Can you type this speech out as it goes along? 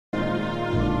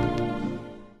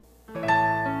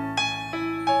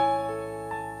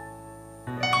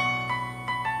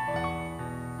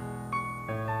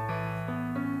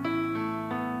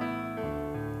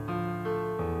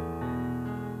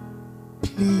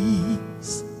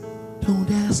Please don't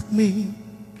ask me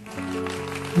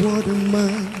what am I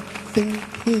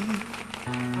thinking.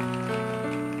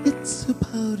 It's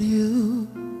about you.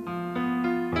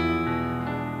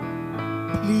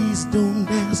 Please don't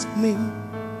ask me,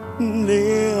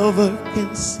 never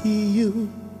can see you.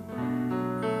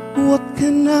 What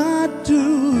can I do?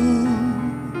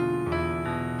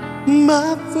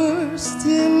 My first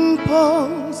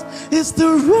impulse is to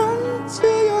run to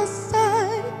your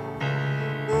side.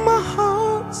 My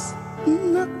heart's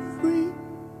not free,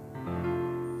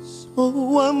 so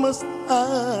why must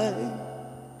I?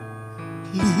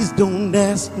 Please don't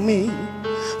ask me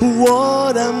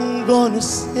what I'm gonna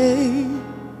say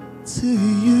to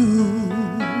you.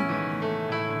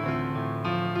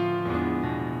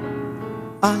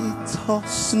 I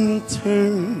toss and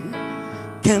turn,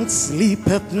 can't sleep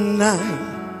at night.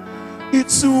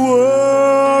 It's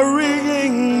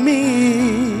worrying me.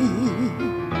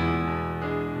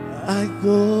 I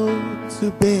go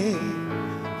to bed,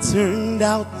 turned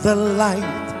out the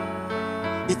light.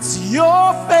 It's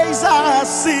your face I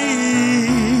see.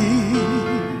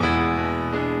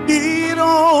 It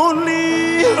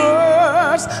only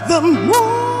hurts the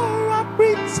more I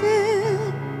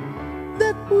pretend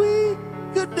that we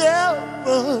could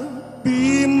ever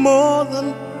be more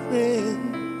than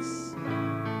friends.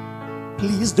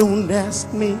 Please don't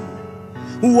ask me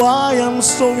why I'm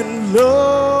so in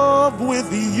love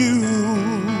with you.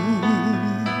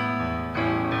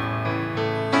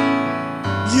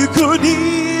 You could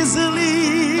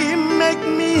easily make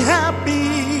me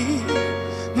happy,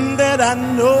 that I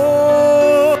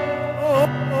know,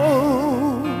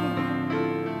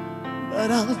 but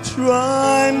I'll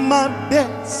try my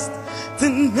best to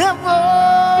never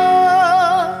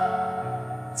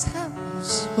tell you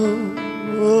so.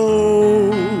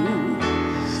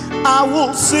 I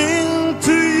will sing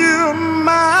to you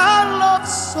my love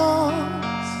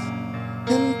songs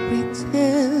and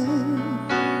pretend,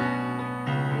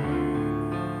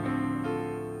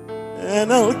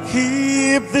 and I'll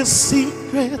keep this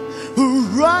secret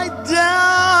right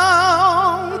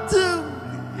down to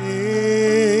the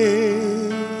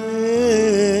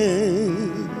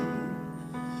end.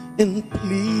 And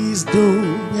please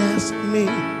don't ask me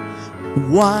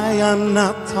why I'm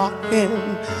not talking.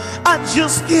 I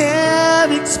just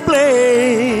can't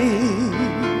explain.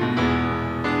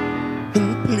 And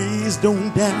please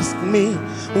don't ask me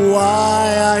why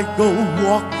I go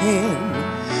walking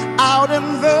out in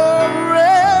the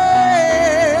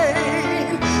rain.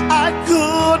 I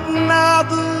could not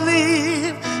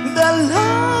leave the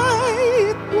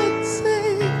light would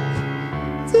take.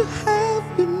 To have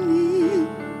you near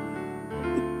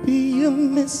would be a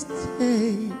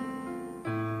mistake.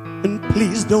 And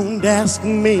please don't ask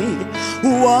me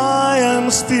why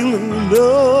I'm still in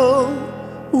love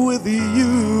with you.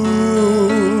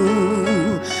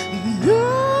 No,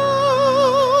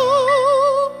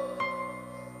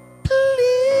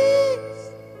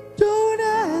 please don't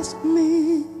ask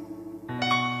me.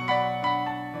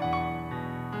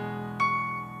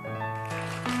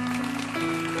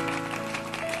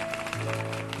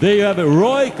 There you have it,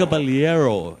 Roy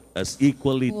Caballero, as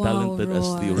equally talented Roy. as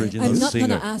the original I'm not singer.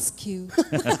 gonna ask you.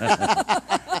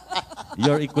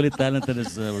 You're equally talented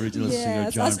as the original singer,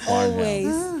 Yes, John as Farnham.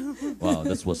 always. Wow,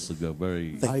 that was a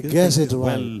very... I guess it's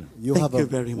right. Well, You thank have you a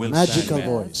very much. magical Well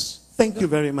done, man. voice. Thank you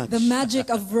very much. The magic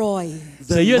of Roy.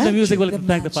 So you and the music will The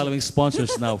thank the magic. following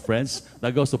sponsors now, friends.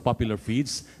 That goes to Popular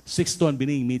Feeds, 6 to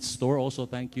Bining Meat Store. Also,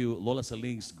 thank you, Lola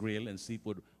Saling's Grill and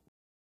Seafood